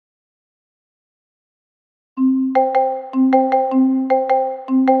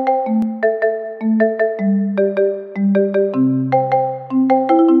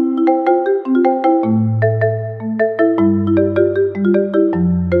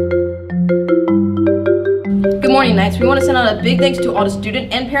morning, Knights. We want to send out a big thanks to all the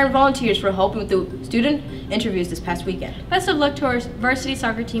student and parent volunteers for helping with the student interviews this past weekend. Best of luck to our varsity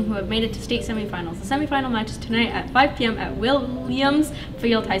soccer team who have made it to state semifinals. The semifinal match is tonight at 5 p.m. at Williams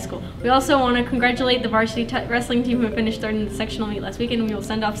Field High School. We also want to congratulate the varsity wrestling team who finished third in the sectional meet last weekend. We will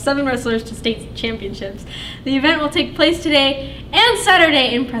send off 7 wrestlers to state championships. The event will take place today and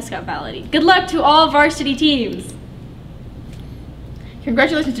Saturday in Prescott Valley. Good luck to all varsity teams.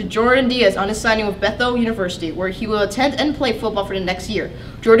 Congratulations to Jordan Diaz on his signing with Bethel University, where he will attend and play football for the next year.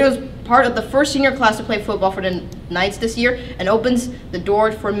 Jordan was part of the first senior class to play football for the Knights this year and opens the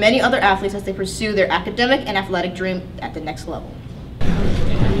door for many other athletes as they pursue their academic and athletic dream at the next level.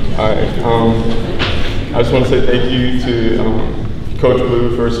 All right. I just want to say thank you to Coach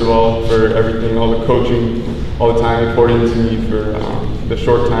Blue, first of all, for everything, all the coaching, all the time he poured into me for the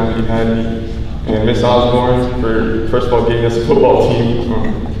short time that he had me. And Miss Osborne for, first of all, getting us a football team,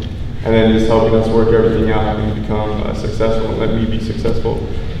 and then just helping us work everything out and become successful and let me be successful.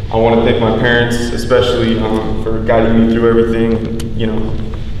 I want to thank my parents, especially for guiding me through everything, you know,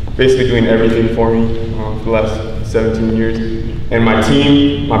 basically doing everything for me for the last 17 years. And my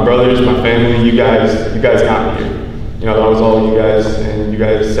team, my brothers, my family, you guys got me here. You know, that was all you guys, and you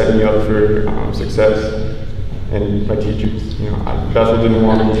guys set me up for success. And my teachers, you know, Bethel didn't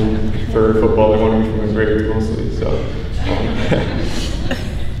want me for football, they wanted me for my grades mostly, so.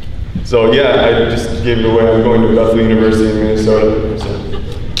 So yeah, I just gave it away. I'm going to Bethel University in Minnesota. So.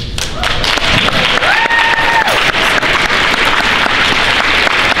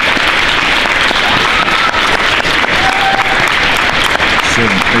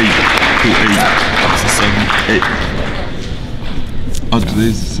 7, 8, 2, 8. Oh,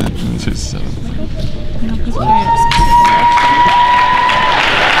 today's the 7th, it's 7th.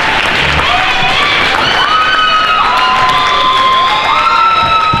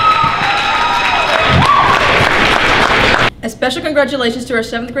 A special congratulations to our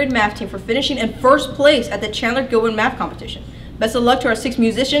 7th grade math team for finishing in first place at the Chandler Goodwin math competition. Best of luck to our 6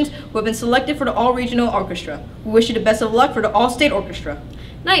 musicians who have been selected for the all-regional orchestra. We wish you the best of luck for the all-state orchestra.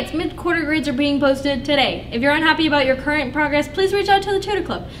 Knights, mid-quarter grades are being posted today. If you're unhappy about your current progress, please reach out to the tutor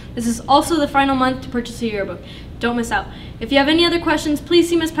club. This is also the final month to purchase a yearbook. Don't miss out. If you have any other questions, please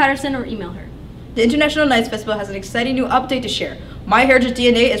see Ms. Patterson or email her. The International Knights Festival has an exciting new update to share. MyHeritage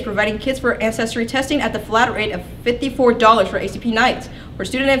DNA is providing kits for ancestry testing at the flat rate of $54 for ACP Knights, for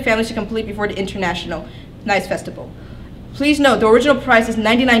students and families to complete before the International Knights Festival. Please note, the original price is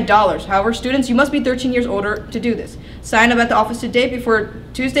 $99. However, students, you must be 13 years older to do this. Sign up at the office today before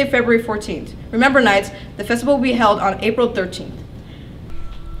Tuesday, February 14th. Remember, Knights, the festival will be held on April 13th.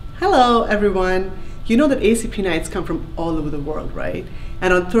 Hello, everyone. You know that ACP Knights come from all over the world, right?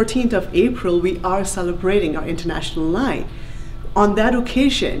 And on 13th of April, we are celebrating our International Night. On that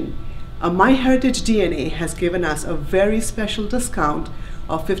occasion, MyHeritage DNA has given us a very special discount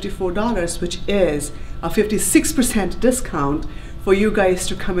of $54, which is a 56% discount for you guys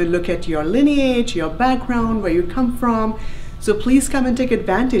to come and look at your lineage, your background, where you come from. So please come and take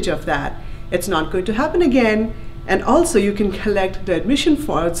advantage of that. It's not going to happen again. And also you can collect the admission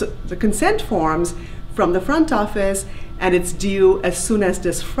forms, the consent forms from the front office, and it's due as soon as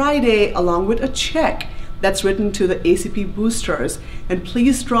this Friday, along with a check that's written to the ACP boosters. And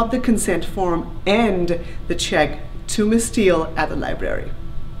please drop the consent form and the check to Ms. Steele at the library.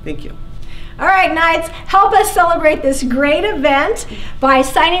 Thank you. All right, Knights, help us celebrate this great event by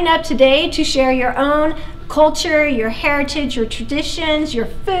signing up today to share your own culture, your heritage, your traditions, your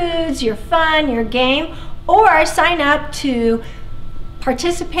foods, your fun, your game, or sign up to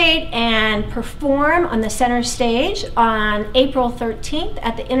participate and perform on the center stage on April 13th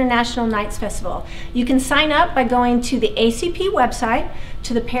at the International Knights Festival. You can sign up by going to the ACP website,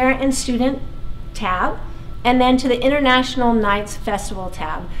 to the Parent and Student tab, and then to the International Knights Festival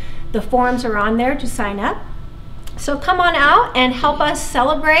tab. The forms are on there to sign up. So come on out and help us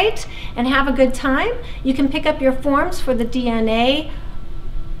celebrate and have a good time. You can pick up your forms for the DNA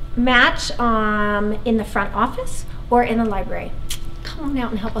match in the front office or in the library. Come on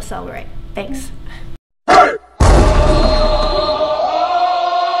out and help us celebrate. Thanks. Hey!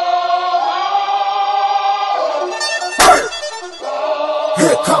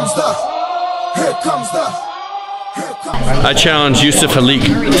 Here comes the I challenge Yusuf Halik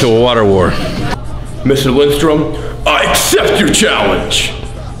to a water war. Mr. Lindstrom, I accept your challenge.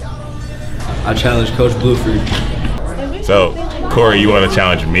 I challenge Coach Blueford. So, Corey, you want to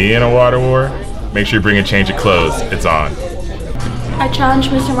challenge me in a water war? Make sure you bring a change of clothes. It's on. I challenge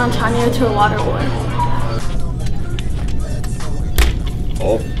Mr. Montano to a water war.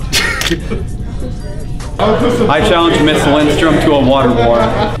 I challenge Miss Lindstrom to a water war.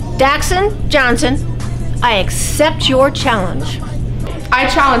 Daxon Johnson, I accept your challenge. I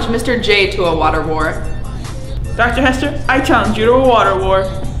challenge Mr. J to a water war. Dr. Hester, I challenge you to a water war.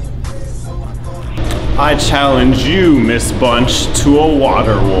 I challenge you, Miss Bunch, to a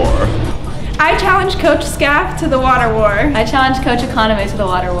water war. I challenge Coach Scaff to the water war. I challenge Coach Economy to the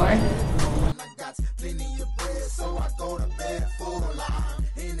water war.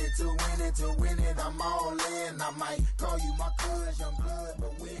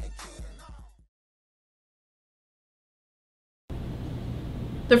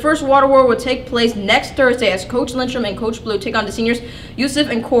 The first water war will take place next Thursday as Coach Lindstrom and Coach Blue take on the seniors Yusuf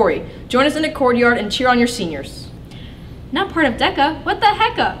and Corey. Join us in the courtyard and cheer on your seniors. Not part of DECA? What the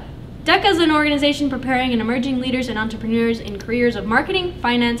hecka? DECA is an organization preparing and emerging leaders and entrepreneurs in careers of marketing,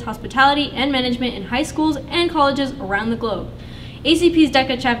 finance, hospitality, and management in high schools and colleges around the globe. ACP's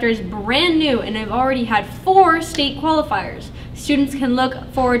DECA chapter is brand new and have already had 4 state qualifiers. Students can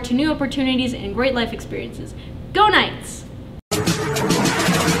look forward to new opportunities and great life experiences. Go Knights!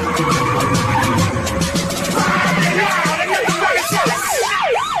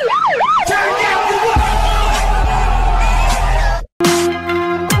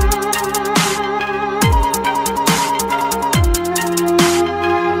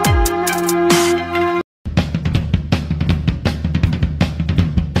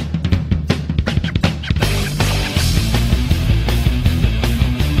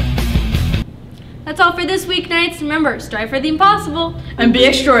 That's all for this week, Knights. Remember, strive for the impossible and be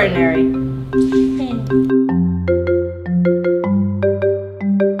extraordinary.